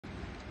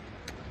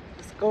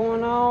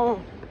going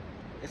on?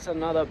 It's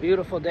another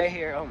beautiful day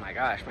here. Oh my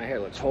gosh, my hair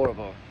looks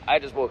horrible. I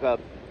just woke up.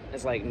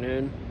 It's like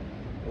noon.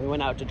 We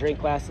went out to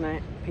drink last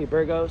night. P.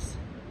 Burgos.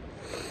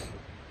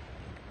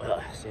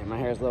 See, my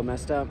hair's a little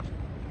messed up.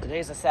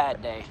 Today's a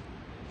sad day.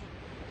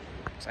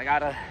 So I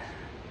gotta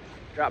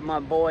drop my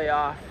boy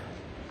off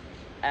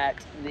at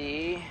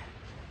the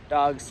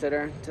dog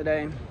sitter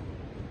today.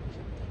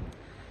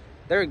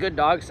 They're a good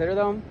dog sitter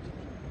though.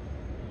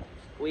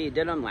 We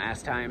did them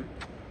last time,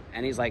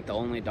 and he's like the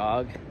only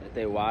dog that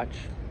they watch.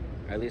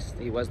 Or at least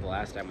he was the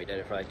last time we did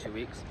it for like 2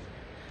 weeks.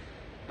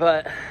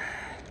 But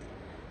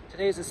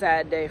today's a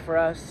sad day for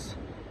us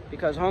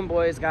because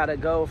homeboy's gotta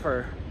go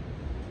for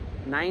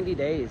 90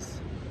 days.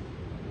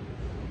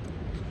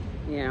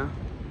 Yeah.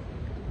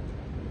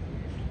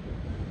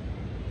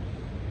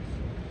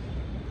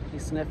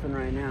 He's sniffing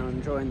right now,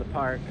 enjoying the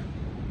park.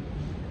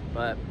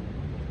 But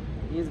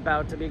he's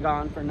about to be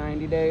gone for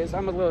 90 days.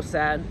 I'm a little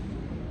sad.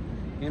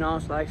 You know,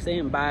 it's like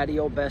saying bye to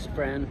your best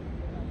friend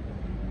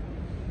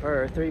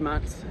for 3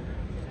 months.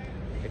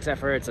 Except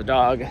for it's a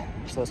dog,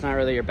 so it's not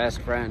really your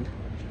best friend.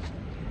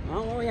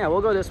 Oh, well, yeah,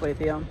 we'll go this way,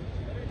 Theo.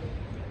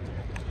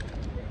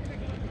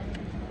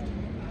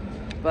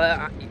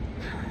 But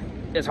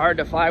it's hard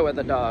to fly with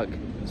a dog,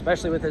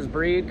 especially with his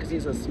breed, because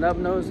he's a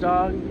snub-nosed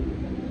dog.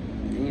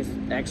 And he's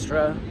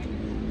extra,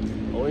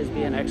 always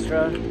being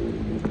extra.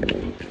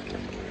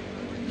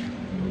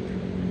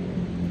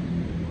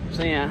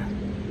 So yeah,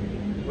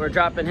 we're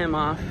dropping him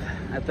off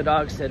at the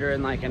dog sitter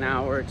in like an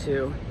hour or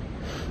two.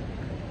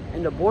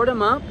 And to board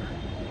him up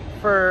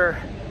for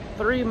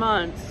 3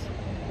 months,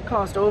 it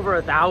cost over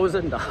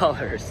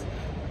 $1,000.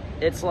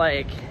 It's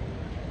like,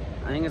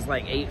 I think it's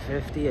like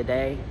 $850 a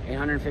day,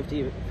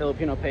 850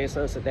 Filipino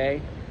pesos a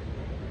day.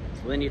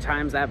 So then you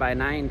times that by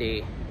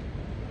 90,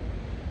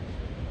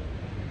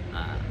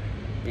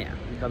 yeah,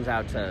 it comes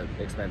out to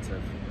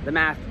expensive. The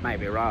math might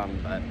be wrong,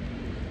 but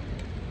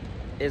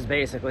it's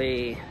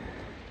basically,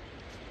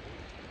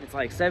 it's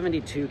like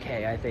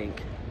 72K, I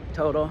think,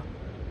 total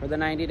for the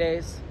 90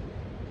 days.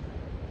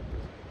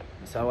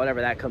 So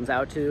whatever that comes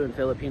out to in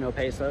Filipino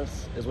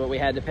pesos is what we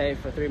had to pay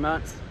for 3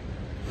 months.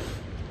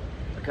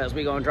 Because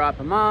we gonna drop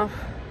him off,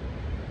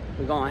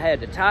 we gonna head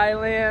to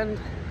Thailand,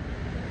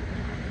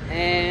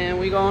 and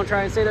we gonna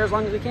try and stay there as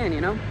long as we can, you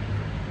know?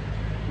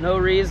 No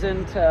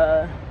reason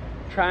to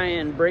try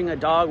and bring a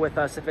dog with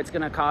us if it's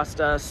gonna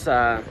cost us,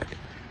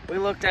 we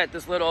looked at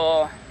this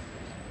little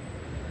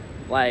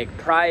like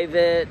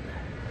private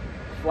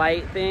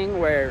flight thing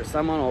where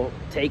someone will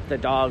take the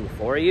dog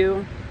for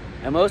you,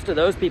 and most of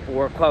those people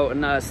were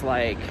quoting us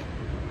like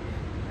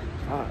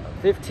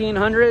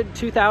 $1,500,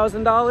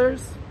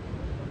 $2,000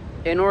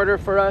 in order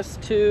for us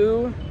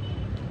to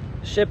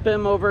ship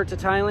him over to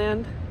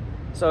Thailand.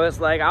 So it's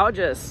like, I'll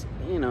just,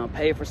 you know,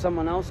 pay for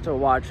someone else to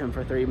watch him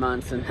for 3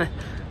 months and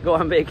go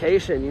on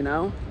vacation, you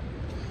know?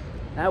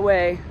 That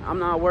way, I'm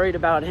not worried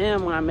about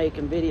him when I'm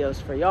making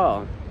videos for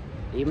y'all,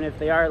 even if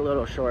they are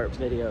little short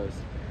videos,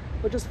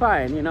 which is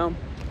fine, you know?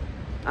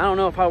 I don't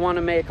know if I want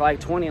to make like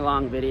 20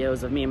 long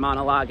videos of me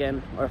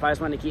monologuing, or if I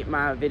just want to keep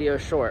my videos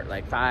short,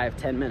 like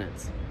 5-10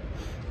 minutes.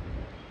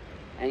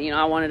 And, you know,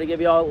 I wanted to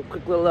give you all a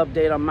quick little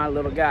update on my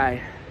little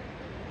guy.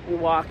 We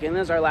walk in.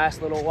 This is our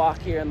last little walk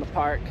here in the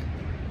park.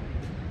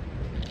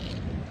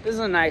 This is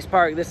a nice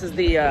park. This is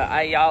the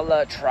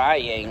Ayala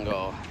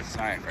Triangle.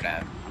 Sorry for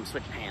that. I'm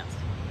switching hands.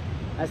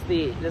 This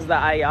is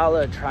the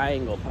Ayala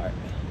Triangle Park.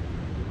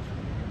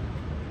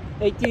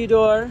 Hey,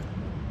 Theodore.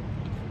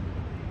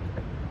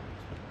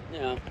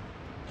 Yeah.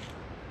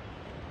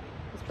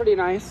 It's pretty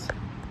nice.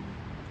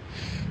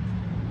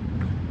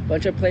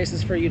 Bunch of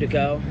places for you to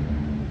go.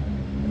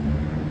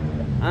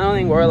 I don't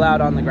think we're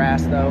allowed on the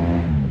grass though,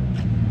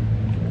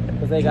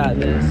 because they got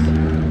this.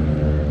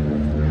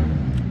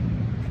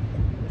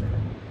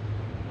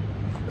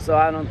 So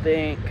I don't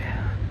think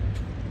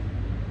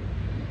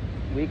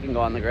we can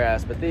go on the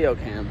grass, but Theo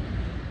can.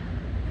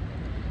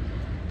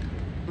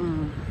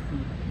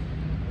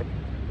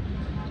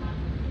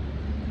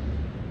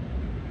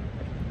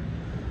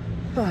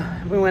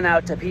 We went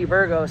out to P.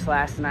 Burgos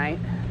last night.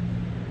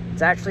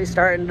 It's actually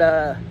starting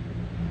to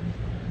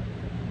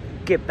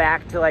get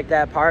back to like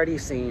that party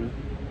scene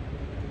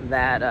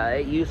that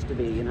it used to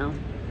be, you know?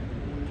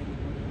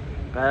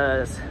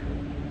 Because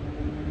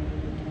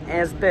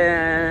it's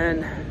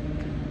been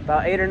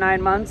about 8 or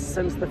 9 months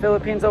since the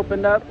Philippines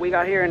opened up. We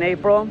got here in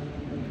April,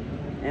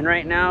 and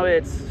right now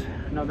it's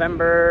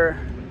November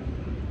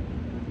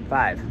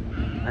 5.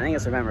 I think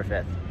it's November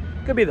 5th.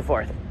 Could be the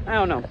 4th. I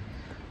don't know.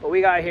 But we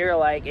got here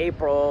like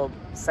April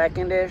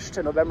 2nd-ish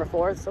to November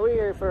 4th. So we're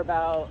here for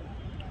about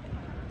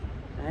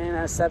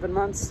 7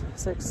 months,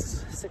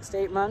 6 to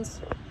 8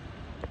 months.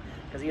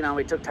 Because, you know,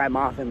 we took time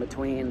off in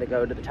between to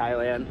go to the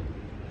Thailand.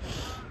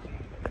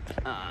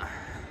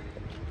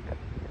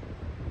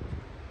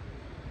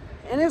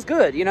 And it's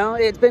good, you know.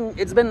 It's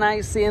been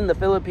nice seeing the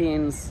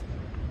Philippines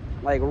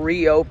like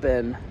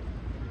reopen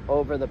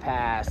over the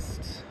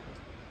past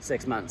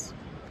 6 months.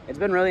 It's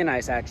been really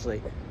nice,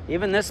 actually.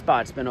 Even this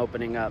spot's been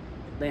opening up.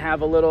 They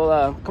have a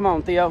little, come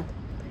on, Theo.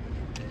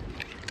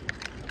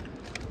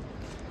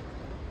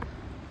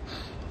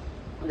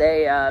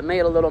 they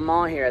made a little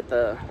mall here at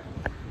the,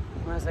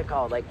 what is it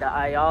called? Like the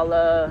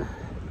Ayala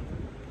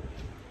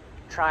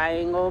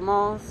Triangle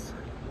Malls?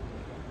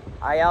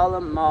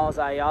 Ayala Malls,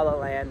 Ayala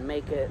Land,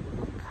 make it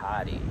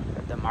Makati,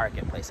 the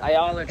marketplace.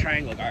 Ayala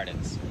Triangle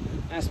Gardens.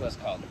 That's what it's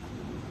called.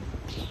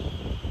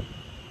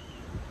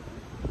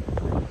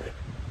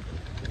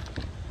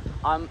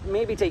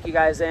 Maybe take you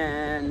guys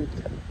in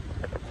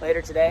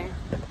later today,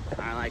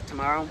 or like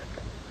tomorrow,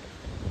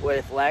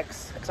 with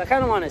Lex, because I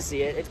kind of want to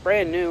see it. It's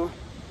brand new,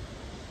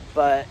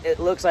 but it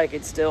looks like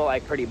it's still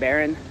like pretty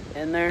barren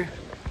in there.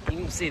 You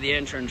can see the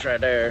entrance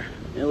right there.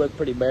 It looked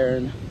pretty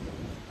barren,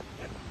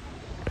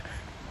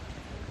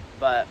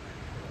 but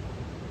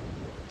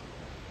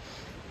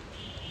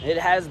it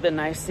has been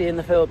nice seeing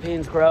the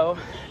Philippines grow.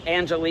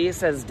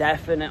 Angeles has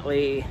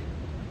definitely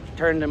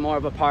turned into more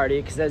of a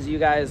party, because as you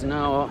guys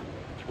know,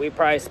 we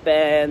probably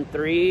spent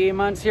 3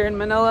 months here in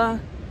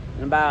Manila,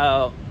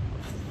 and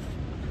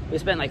we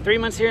spent like 3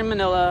 months here in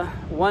Manila,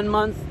 1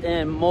 month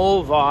in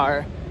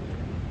Molvar,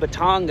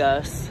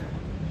 Batangas,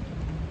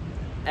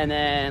 and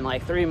then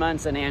like 3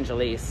 months in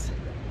Angeles.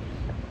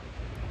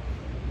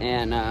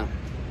 And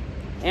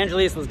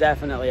Angeles was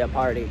definitely a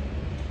party.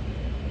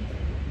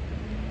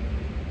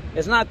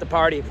 It's not the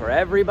party for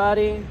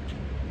everybody.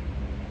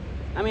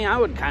 I mean, I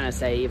would kind of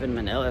say even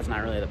Manila is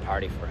not really the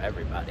party for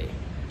everybody.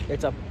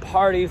 It's a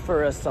party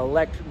for a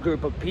select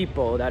group of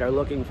people that are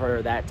looking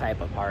for that type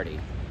of party.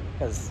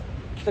 Because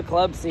the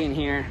club scene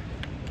here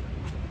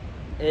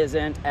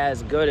isn't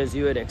as good as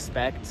you would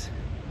expect,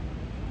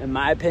 in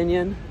my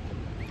opinion.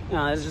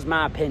 No, this is just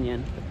my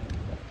opinion.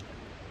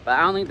 But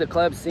I don't think the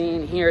club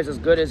scene here is as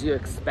good as you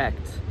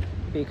expect.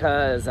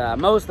 Because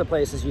most of the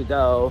places you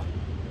go,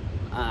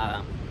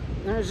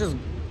 there's just,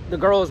 the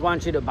girls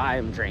want you to buy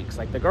them drinks.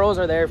 Like, the girls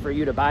are there for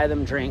you to buy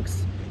them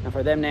drinks and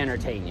for them to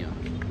entertain you.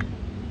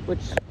 Which,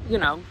 you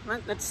know,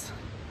 that's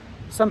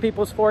some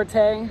people's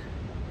forte.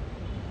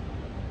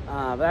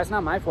 But that's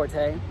not my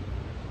forte.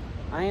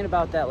 I ain't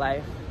about that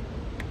life.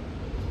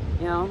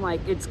 You know,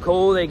 like, it's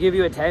cool, they give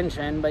you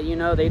attention, but you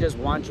know, they just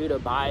want you to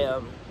buy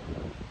them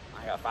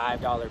like a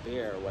 $5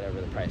 beer or whatever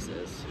the price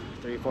is.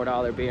 $3,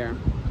 $4 beer.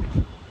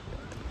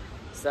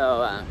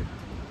 So,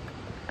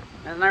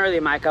 that's not really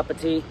my cup of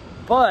tea.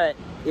 But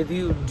if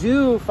you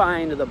do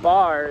find the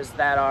bars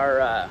that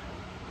are,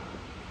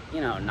 you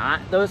know,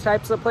 not those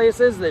types of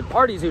places, the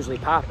party's usually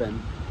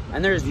popping.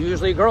 And there's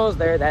usually girls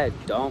there that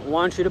don't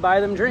want you to buy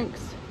them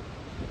drinks.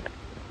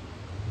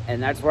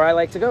 And that's where I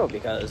like to go,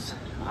 because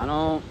I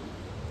don't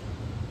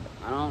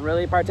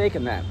really partake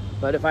in that.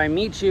 But if I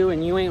meet you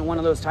and you ain't one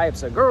of those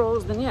types of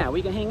girls, then yeah,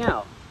 we can hang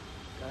out.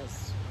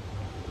 Because,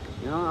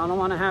 you know, I don't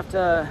want to have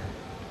to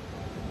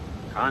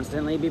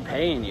constantly be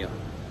paying you.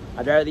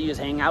 I'd rather you just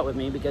hang out with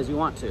me because you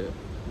want to,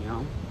 you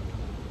know?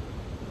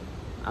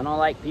 I don't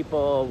like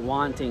people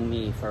wanting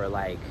me for,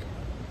 like,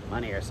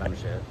 money or some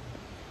shit.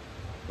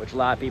 Which a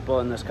lot of people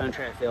in this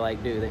country, I feel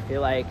like, do. They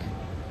feel like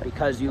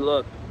because you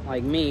look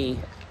like me,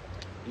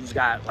 you just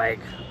got, like,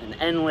 an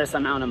endless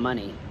amount of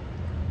money.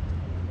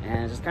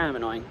 And it's just kind of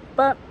annoying.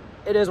 But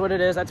it is what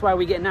it is. That's why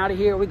we getting out of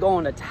here. We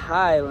going to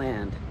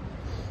Thailand.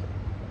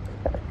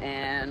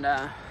 And,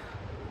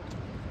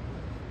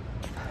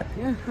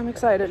 yeah, I'm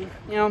excited.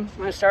 You know,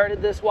 I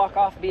started this walk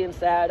off being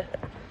sad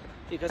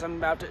because I'm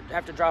about to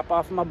have to drop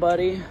off my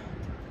buddy,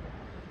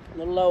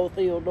 little old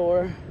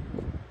Theodore.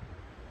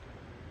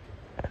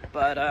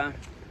 But,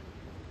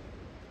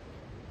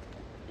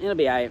 it'll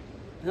be alright.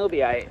 He'll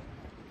be alright.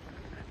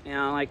 You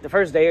know, like, the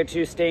first day or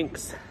two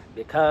stinks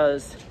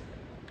because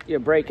you're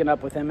breaking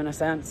up with him in a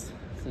sense.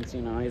 Since,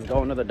 you know, he's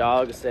going to the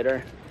dog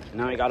sitter. And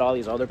now he got all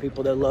these other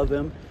people that love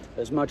him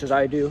as much as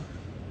I do.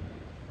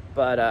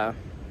 But,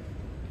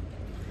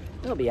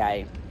 it'll be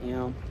alright, you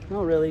know.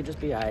 It'll really just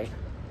be alright.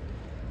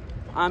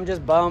 I'm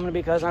just bummed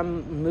because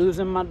I'm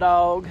losing my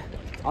dog.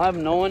 I'll have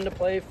no one to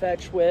play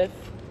fetch with.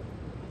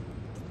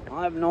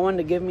 I'll have no one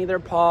to give me their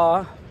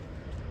paw.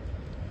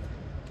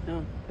 You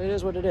know, it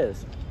is what it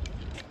is.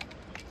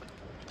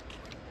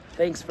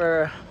 Thanks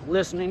for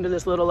listening to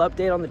this little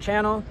update on the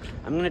channel.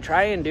 I'm going to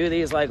try and do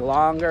these like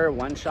longer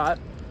one-shot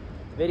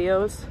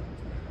videos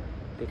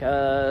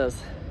because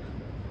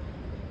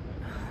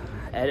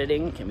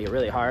editing can be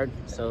really hard,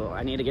 so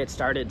I need to get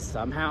started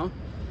somehow.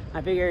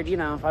 I figured, you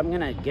know, if I'm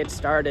gonna get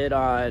started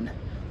on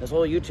this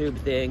whole YouTube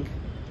thing,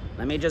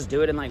 let me just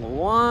do it in like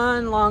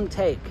one long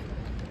take.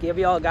 Give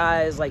y'all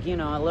guys like, you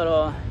know, a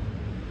little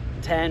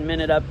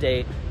 10-minute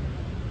update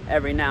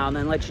every now and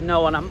then, let you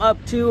know what I'm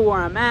up to, where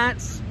I'm at,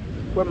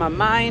 where my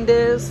mind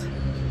is,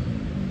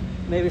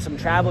 maybe some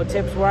travel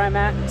tips where I'm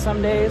at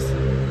some days.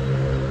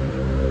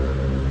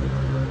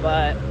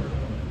 But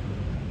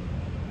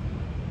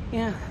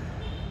yeah,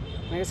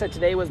 like I said,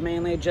 today was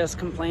mainly just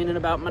complaining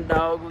about my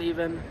dog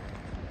leaving.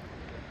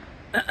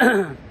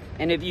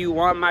 And if you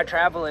want my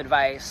travel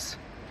advice,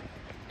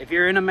 if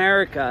you're in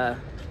America,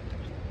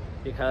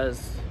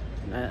 because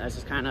that's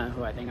just kind of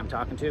who I think I'm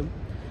talking to,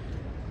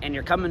 and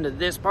you're coming to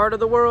this part of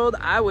the world,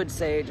 I would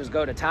say just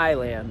go to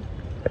Thailand.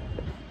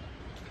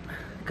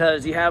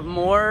 Because you have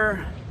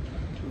more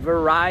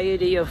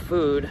variety of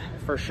food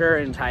for sure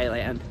in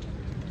Thailand.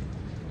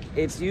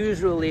 It's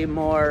usually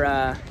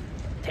more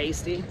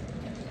tasty,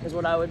 is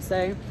what I would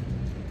say.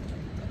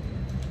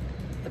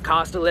 The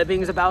cost of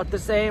living is about the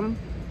same.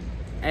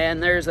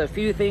 And there's a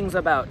few things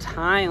about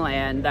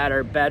Thailand that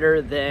are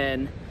better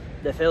than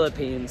the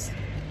Philippines.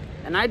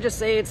 And I just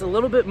say it's a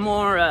little bit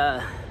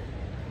more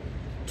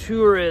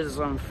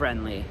tourism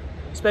friendly,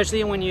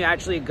 especially when you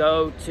actually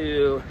go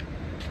to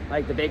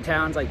like the big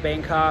towns like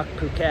Bangkok,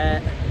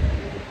 Phuket,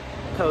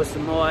 Koh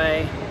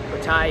Samui,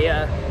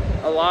 Pattaya.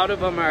 A lot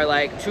of them are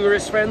like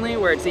tourist friendly,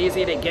 where it's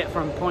easy to get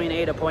from point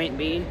A to point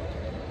B.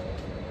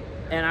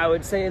 And I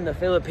would say in the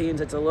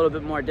Philippines it's a little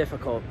bit more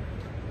difficult,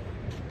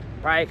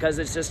 probably because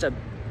it's just a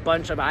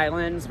bunch of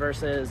islands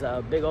versus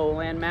a big old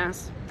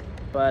landmass.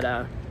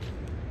 But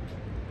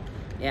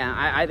yeah,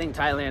 I think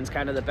Thailand's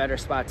kind of the better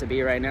spot to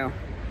be right now.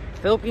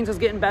 Philippines is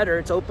getting better.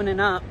 It's opening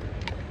up.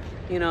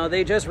 You know,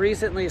 they just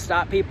recently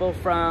stopped people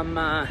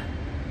from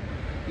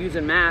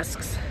using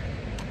masks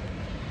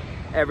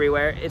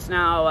everywhere. It's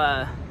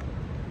now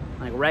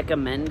like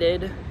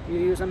recommended you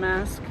use a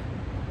mask.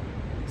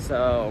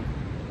 So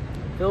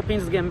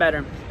Philippines is getting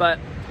better, but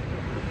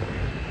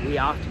we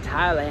off to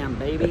Thailand,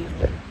 baby.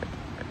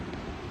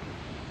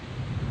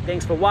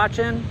 Thanks for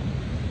watching.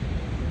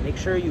 Make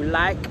sure you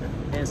like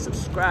and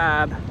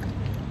subscribe,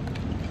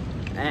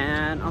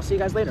 and I'll see you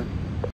guys later.